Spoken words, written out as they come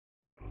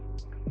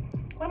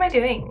What am I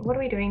doing? What are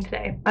we doing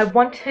today? I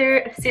want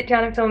to sit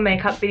down and film a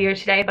makeup video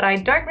today, but I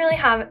don't really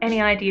have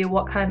any idea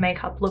what kind of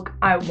makeup look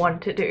I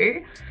want to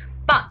do.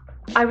 But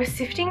I was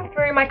sifting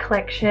through my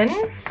collection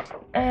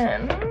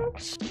and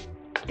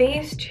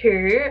these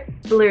two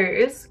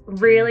blues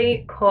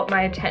really caught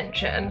my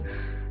attention.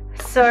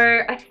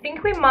 So I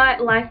think we might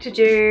like to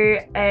do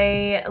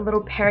a little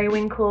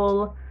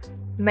periwinkle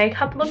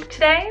makeup look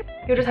today.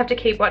 You'll just have to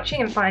keep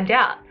watching and find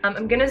out.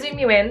 I'm gonna zoom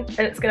you in and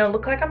it's gonna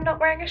look like I'm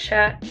not wearing a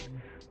shirt,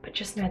 but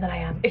just know that I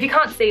am. If you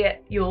can't see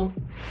it, you'll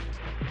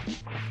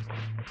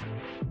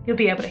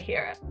be able to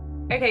hear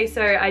it. Okay,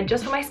 so I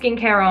just put my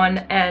skincare on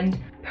and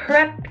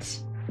prepped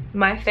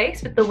my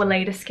face with the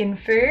Weleda Skin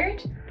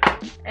Food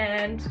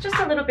and just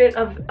a little bit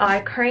of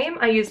eye cream.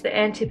 I use the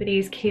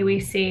Antipodes Kiwi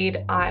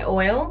Seed Eye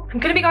Oil. I'm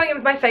gonna be going in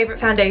with my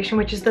favorite foundation,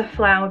 which is the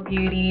Flower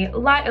Beauty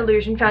Light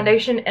Illusion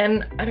Foundation,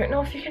 and I don't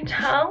know if you can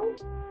tell,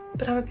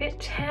 but I'm a bit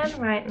tan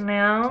right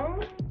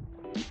now.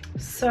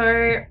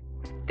 So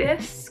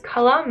this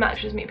color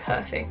matches me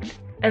perfect.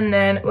 And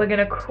then we're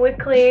gonna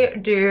quickly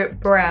do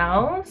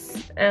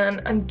brows,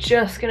 and I'm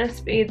just gonna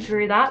speed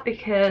through that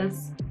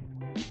because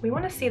we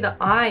wanna see the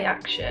eye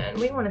action.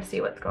 We wanna see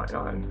what's going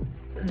on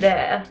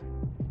there.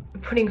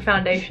 Putting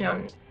foundation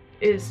on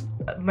is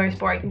the most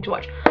boring thing to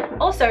watch.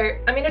 Also,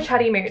 I'm in a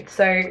chatty mood,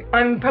 so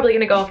I'm probably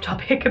gonna go off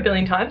topic a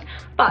billion times,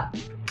 but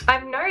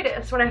I've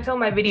noticed when I film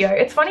my video,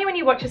 it's funny when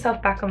you watch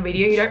yourself back on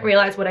video, you don't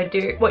realize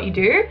what you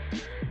do.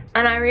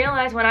 And I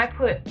realize when I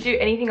do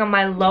anything on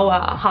my lower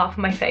half of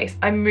my face,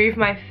 I move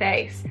my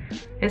face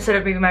instead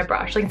of moving my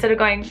brush. Like instead of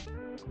going,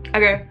 I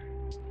go,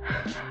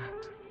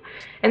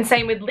 and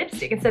same with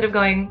lipstick, instead of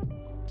going,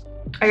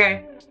 I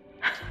go,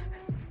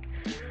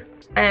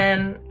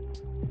 and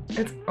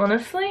it's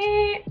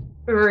honestly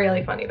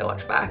really funny to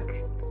watch back.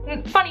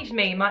 Funny to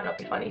me, might not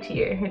be funny to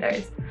you, who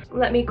knows.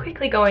 Let me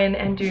quickly go in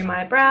and do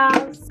my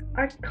brows.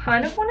 I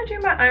kind of want to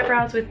do my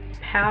eyebrows with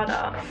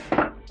powder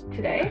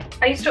today.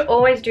 I used to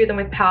always do them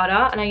with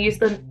powder, and I use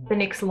the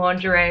NYX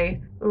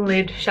Lingerie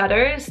lid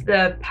shadows.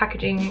 The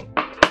packaging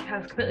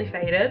has completely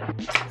faded,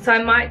 so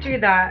I might do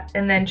that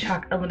and then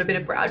chuck a little bit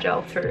of brow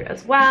gel through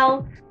as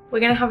well.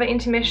 We're gonna have an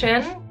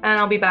intermission and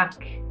I'll be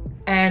back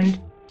and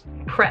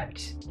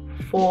prepped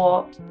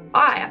for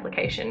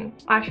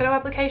eyeshadow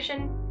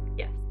application.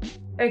 Yes.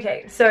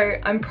 Okay, so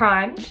I'm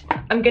primed.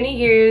 I'm gonna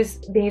use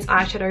these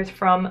eyeshadows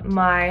from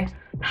my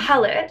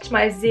palette,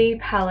 my Z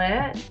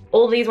palette.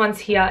 All these ones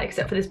here,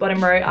 except for this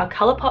bottom row, are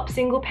ColourPop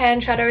single pan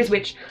shadows,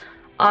 which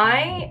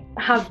I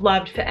have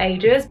loved for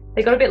ages.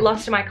 They got a bit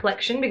lost in my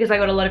collection because I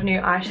got a lot of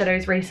new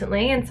eyeshadows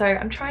recently, and so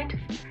I'm trying to,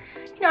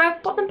 you know,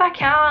 I've brought them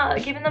back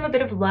out, giving them a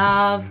bit of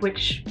love,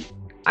 which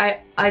I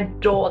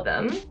adore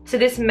them. So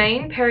this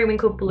main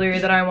periwinkle blue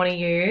that I want to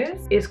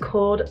use is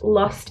called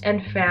Lost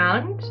and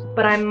Found,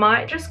 but I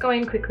might just go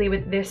in quickly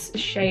with this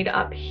shade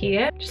up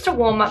here just to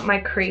warm up my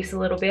crease a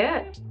little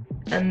bit.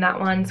 And that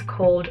one's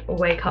called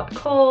Wake Up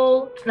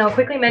Call. And I'll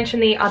quickly mention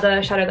the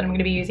other shadow that I'm going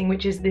to be using,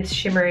 which is this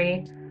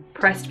shimmery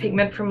pressed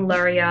pigment from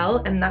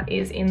L'Oreal, and that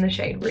is in the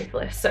shade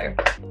Ruthless. So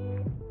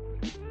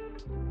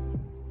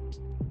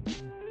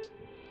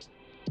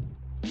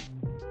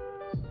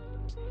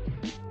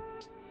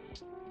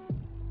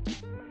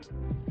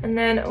and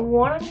then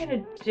what I'm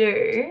gonna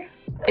do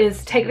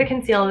is take the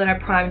concealer that I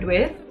primed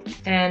with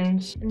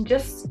and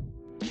just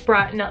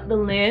brighten up the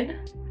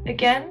lid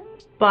again.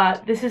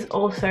 But this is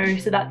also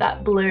so that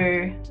that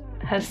blue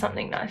has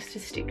something nice to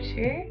stick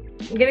to.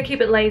 I'm gonna keep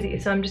it lazy,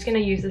 so I'm just gonna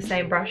use the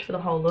same brush for the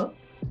whole look.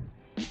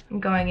 I'm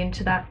going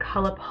into that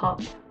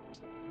ColourPop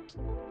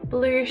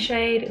blue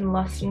shade in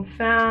Lost and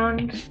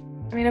Found.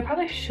 I mean, I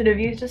probably should have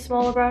used a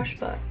smaller brush,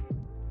 but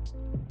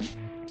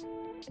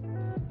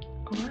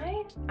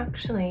I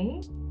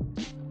actually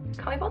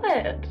can't be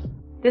bothered.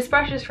 This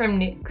brush is from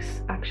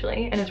NYX,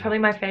 actually, and it's probably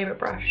my favorite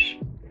brush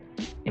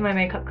in my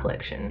makeup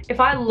collection. If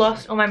I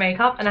lost all my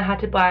makeup and I had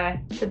to buy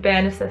the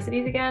bare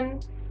necessities again,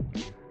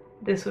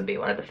 this would be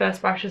one of the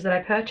first brushes that I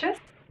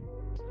purchased.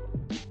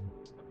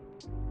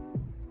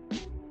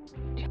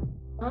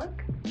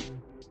 Mug?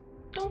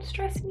 Don't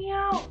stress me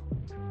out.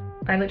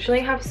 I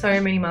literally have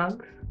so many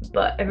mugs,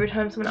 but every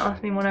time someone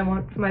asks me what I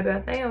want for my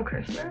birthday or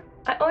Christmas,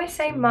 I always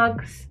say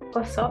mugs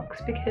or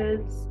socks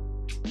because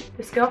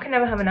this girl can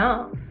never have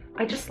enough.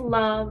 I just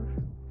love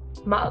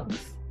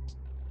mugs.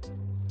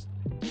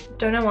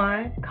 Don't know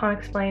why, can't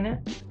explain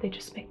it. They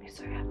just make me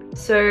so happy.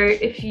 So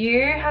if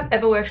you have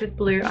ever worked with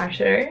blue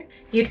eyeshadow,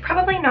 you'd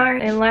probably know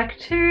they like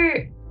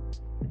to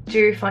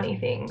do funny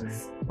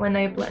things when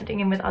they're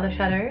blending in with other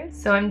shadows.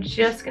 So I'm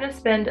just gonna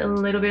spend a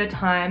little bit of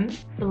time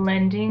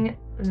blending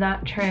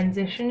that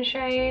transition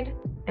shade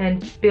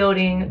and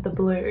building the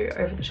blue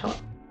over the top.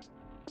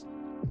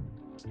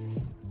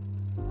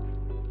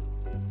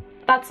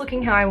 That's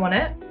looking how I want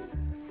it.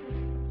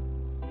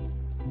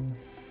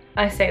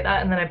 I say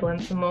that and then I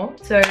blend some more.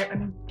 So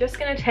I'm just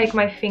gonna take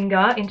my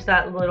finger into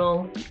that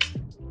little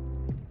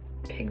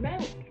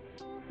pigment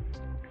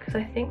because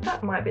I think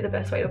that might be the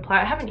best way to apply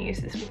it. I haven't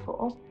used this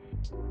before.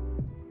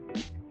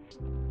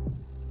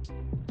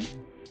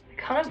 I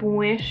kind of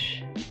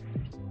wish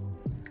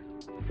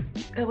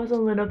it was a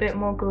little bit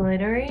more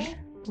glittery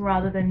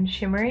rather than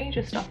shimmery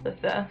just off the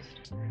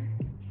first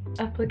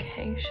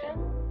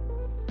application.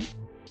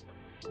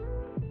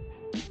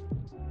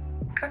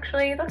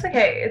 Actually, that's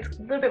okay. It's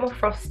a little bit more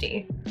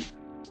frosty. It's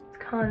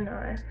kind of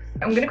nice.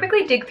 I'm gonna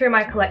quickly dig through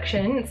my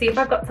collection and see if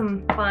I've got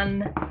some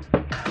fun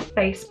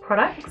face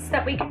products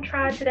that we can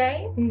try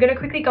today. I'm gonna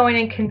quickly go in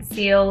and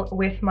conceal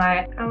with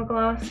my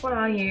Hourglass. What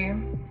are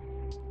you?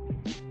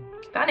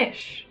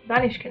 Vanish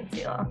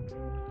concealer.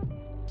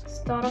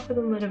 Start off with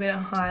a little bit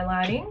of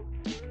highlighting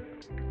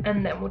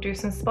and then we'll do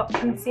some spot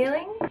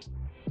concealing.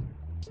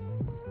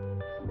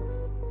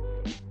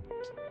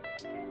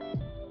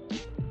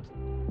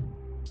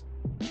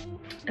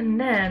 And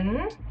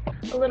then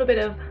a little bit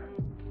of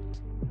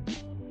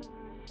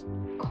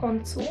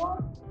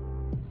contour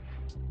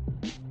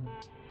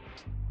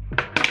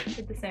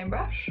with the same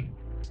brush.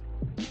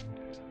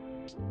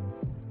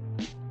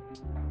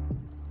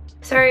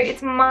 So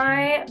it's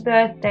my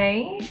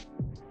birthday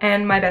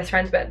and my best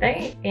friend's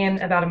birthday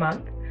in about a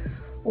month.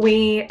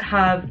 We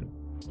have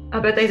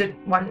our birthdays are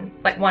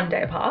one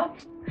day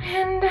apart.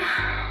 And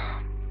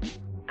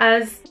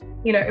as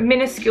you know,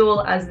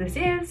 minuscule as this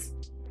is,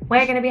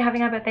 we're gonna be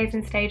having our birthdays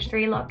in stage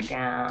 3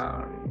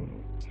 lockdown.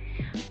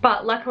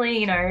 But luckily,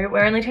 you know,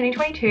 we're only turning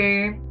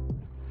 22.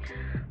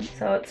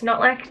 So it's not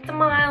like it's a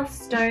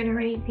milestone or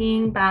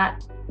anything,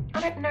 but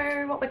I don't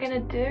know what we're gonna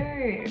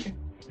do.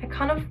 I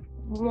kind of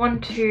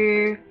want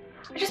to,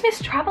 I just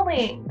miss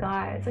traveling,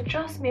 guys. I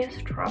just miss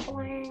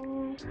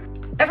traveling.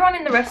 Everyone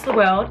in the rest of the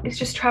world is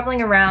just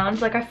traveling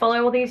around. Like I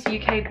follow all these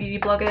UK beauty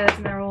bloggers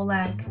and they're all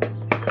like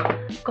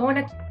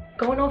going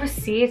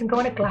overseas and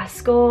going to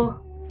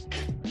Glasgow.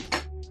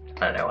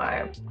 I don't know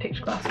why I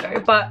picked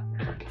Glasgow, but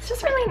it's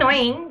just really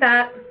annoying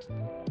that,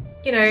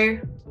 you know,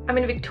 I'm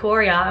in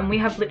Victoria and we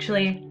have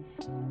literally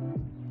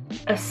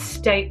a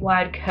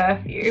statewide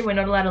curfew. We're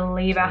not allowed to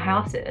leave our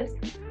houses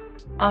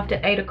after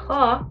 8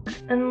 o'clock,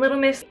 and little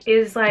miss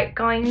is like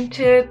going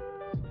to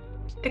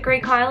the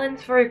Greek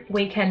islands for a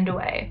weekend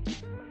away.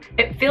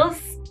 It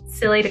feels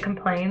silly to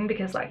complain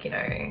because, like, you know,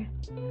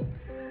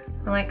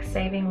 I like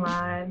saving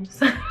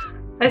lives.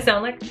 I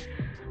sound like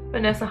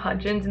Vanessa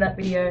Hudgens in that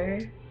video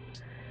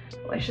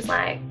where she's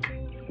like,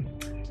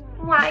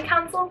 why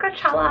cancel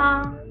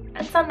Coachella?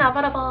 It's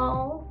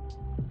inevitable.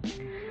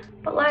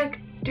 But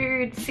like,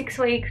 dude, 6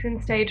 weeks in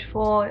stage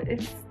 4,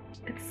 it's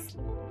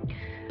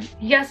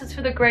yes, it's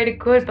for the greater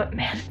good, but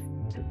man,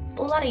 it's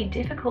bloody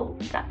difficult,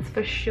 that's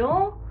for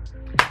sure.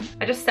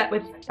 I just sat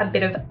with a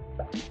bit of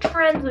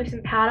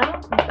translucent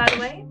powder, by the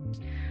way,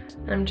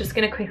 and I'm just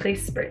gonna quickly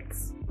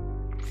spritz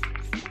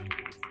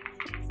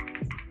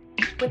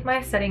with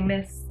my setting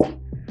mist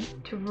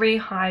to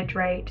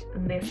rehydrate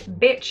this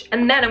bitch.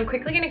 And then I'm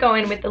quickly gonna go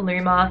in with the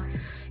Luma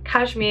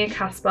Cashmere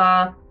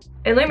Casper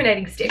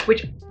Illuminating Stick,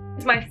 which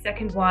is my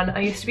second one. I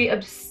used to be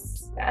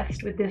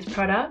obsessed with this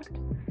product.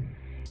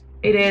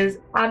 It is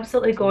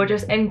absolutely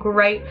gorgeous and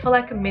great for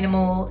like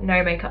minimal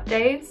no makeup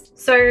days.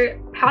 So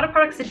powder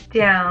products are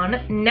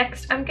down.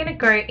 Next I'm gonna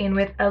go in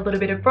with a little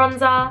bit of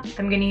bronzer.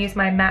 I'm gonna use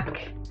my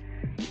MAC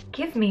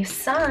Give Me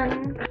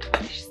Sun.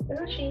 She's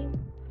bougie.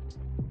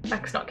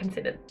 MAC's not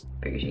considered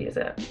bougie, is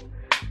it?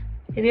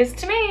 It is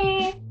to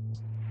me.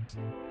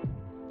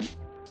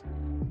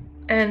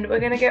 And we're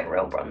gonna get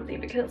real bronzy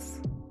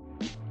because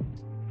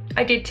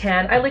I did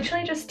tan. I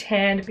literally just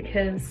tanned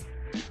because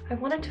I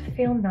wanted to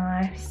feel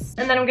nice.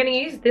 And then I'm gonna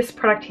use this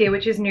product here,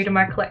 which is new to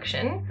my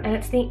collection. And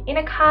it's the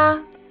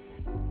Inika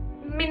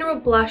Mineral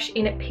Blush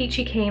in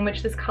Peachy Keen,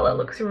 which this color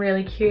looks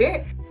really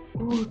cute.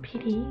 Ooh,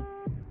 pity.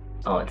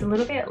 Oh, it's a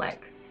little bit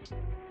like,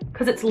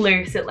 because it's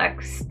loose, it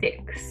like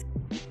sticks.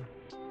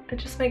 It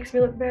just makes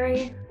me look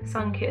very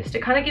sun-kissed.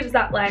 It kind of gives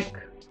that like,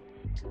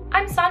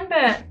 I'm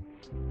sunburnt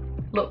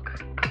look.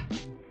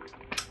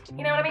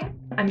 You know what I mean?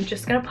 I'm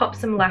just gonna pop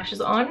some lashes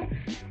on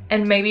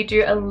and maybe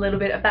do a little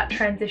bit of that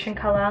transition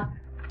color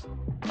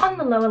on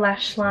the lower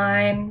lash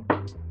line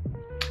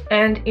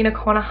and inner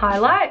corner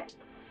highlight.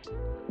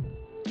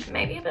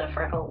 Maybe a bit of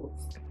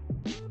freckles.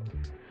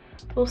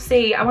 We'll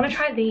see. I want to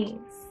try these.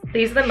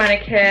 These are the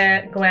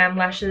Manicare Glam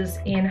Lashes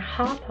in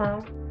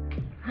Harper.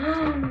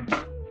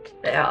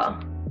 They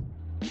are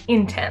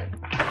intense.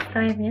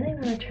 I really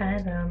want to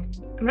try them.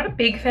 I'm not a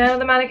big fan of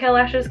the Manicare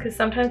lashes because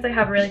sometimes they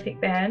have a really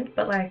thick band,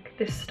 but like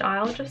this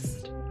style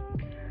just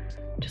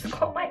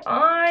caught my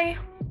eye.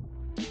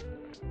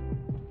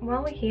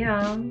 While we're here,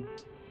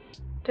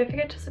 don't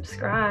forget to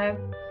subscribe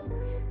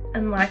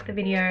and like the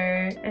video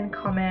and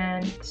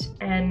comment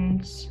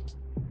and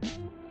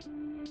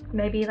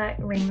maybe like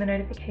ring the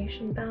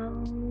notification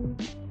bell.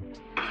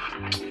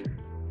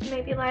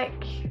 Maybe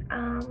like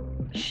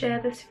share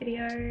this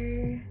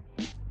video.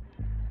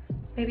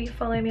 Maybe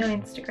follow me on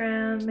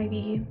Instagram.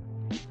 Maybe,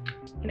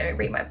 you know,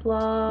 read my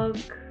blog.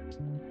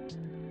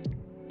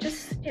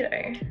 Just, you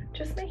know,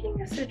 just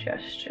making a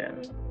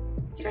suggestion.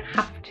 You don't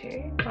have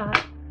to,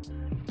 but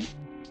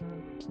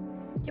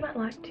you might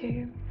like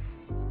to.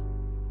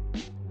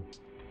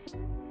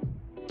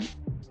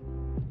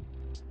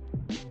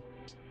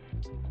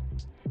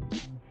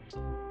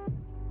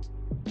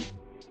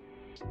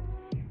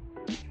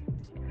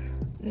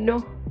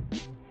 No.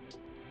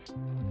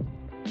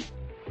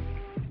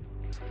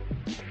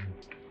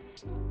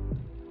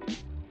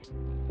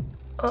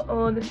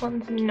 Uh-oh, this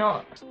one's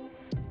not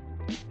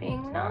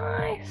being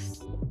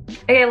nice.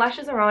 Okay,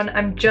 lashes are on.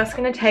 I'm just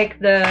gonna take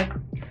the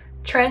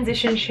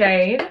transition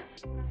shade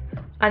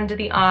under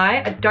the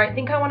eye. I don't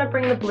think I want to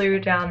bring the blue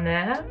down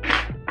there.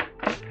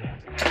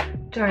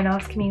 Don't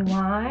ask me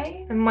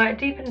why. I might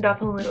deepen it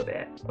up a little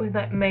bit with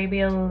like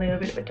maybe a little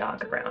bit of a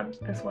darker brown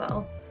as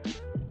well.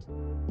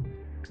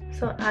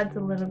 So it adds a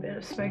little bit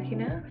of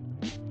smokiness.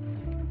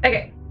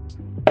 Okay,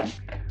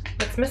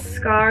 let's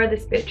mascara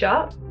this bitch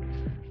up.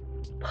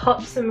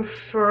 Pop some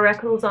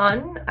freckles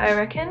on, I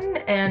reckon,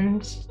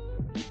 and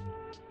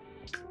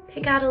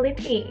pick out a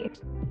lippy.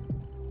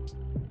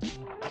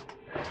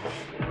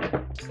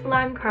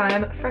 Lime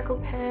Crime freckle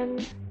pen.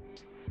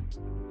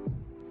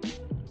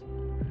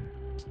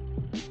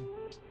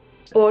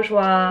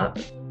 Bourjois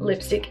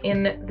lipstick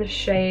in the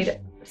shade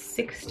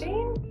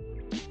 16,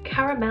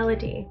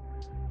 Caramelody.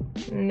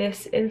 And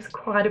this is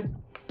quite a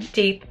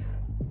deep,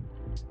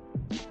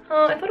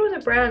 I thought it was a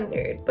brown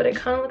nude, but it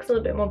kind of looks a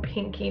little bit more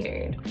pinky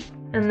nude.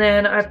 And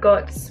then I've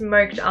got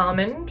Smoked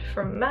Almond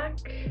from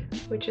MAC,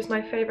 which is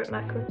my favorite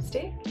MAC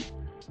lipstick.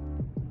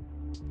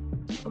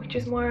 Which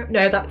is more,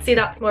 no,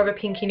 that's more of a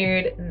pinky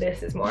nude.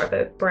 This is more of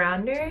a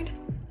brown nude.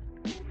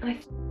 And I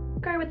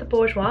go with the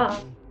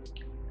Bourjois.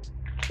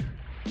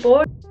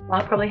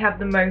 Bourjois probably have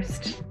the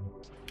most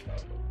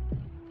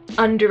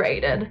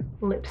underrated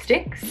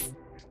lipsticks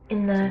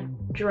in the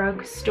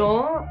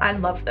drugstore. I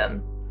love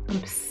them. I'm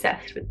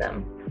obsessed with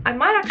them. I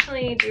might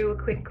actually do a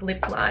quick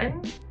lip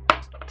line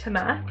to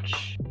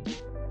match.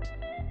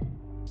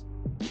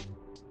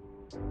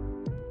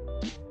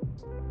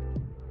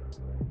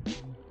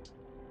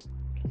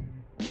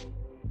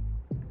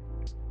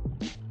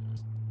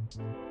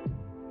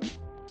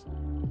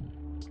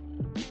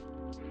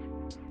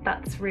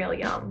 That's real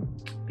yum.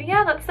 But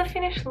yeah, that's the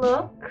finished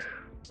look.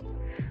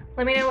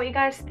 Let me know what you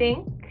guys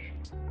think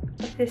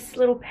of this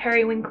little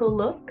periwinkle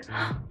look.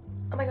 Oh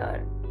my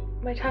god,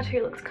 my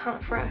tattoo looks kind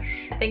of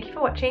fresh. Thank you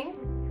for watching,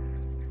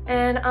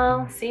 and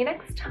I'll see you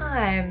next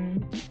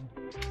time.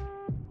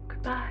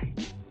 Goodbye.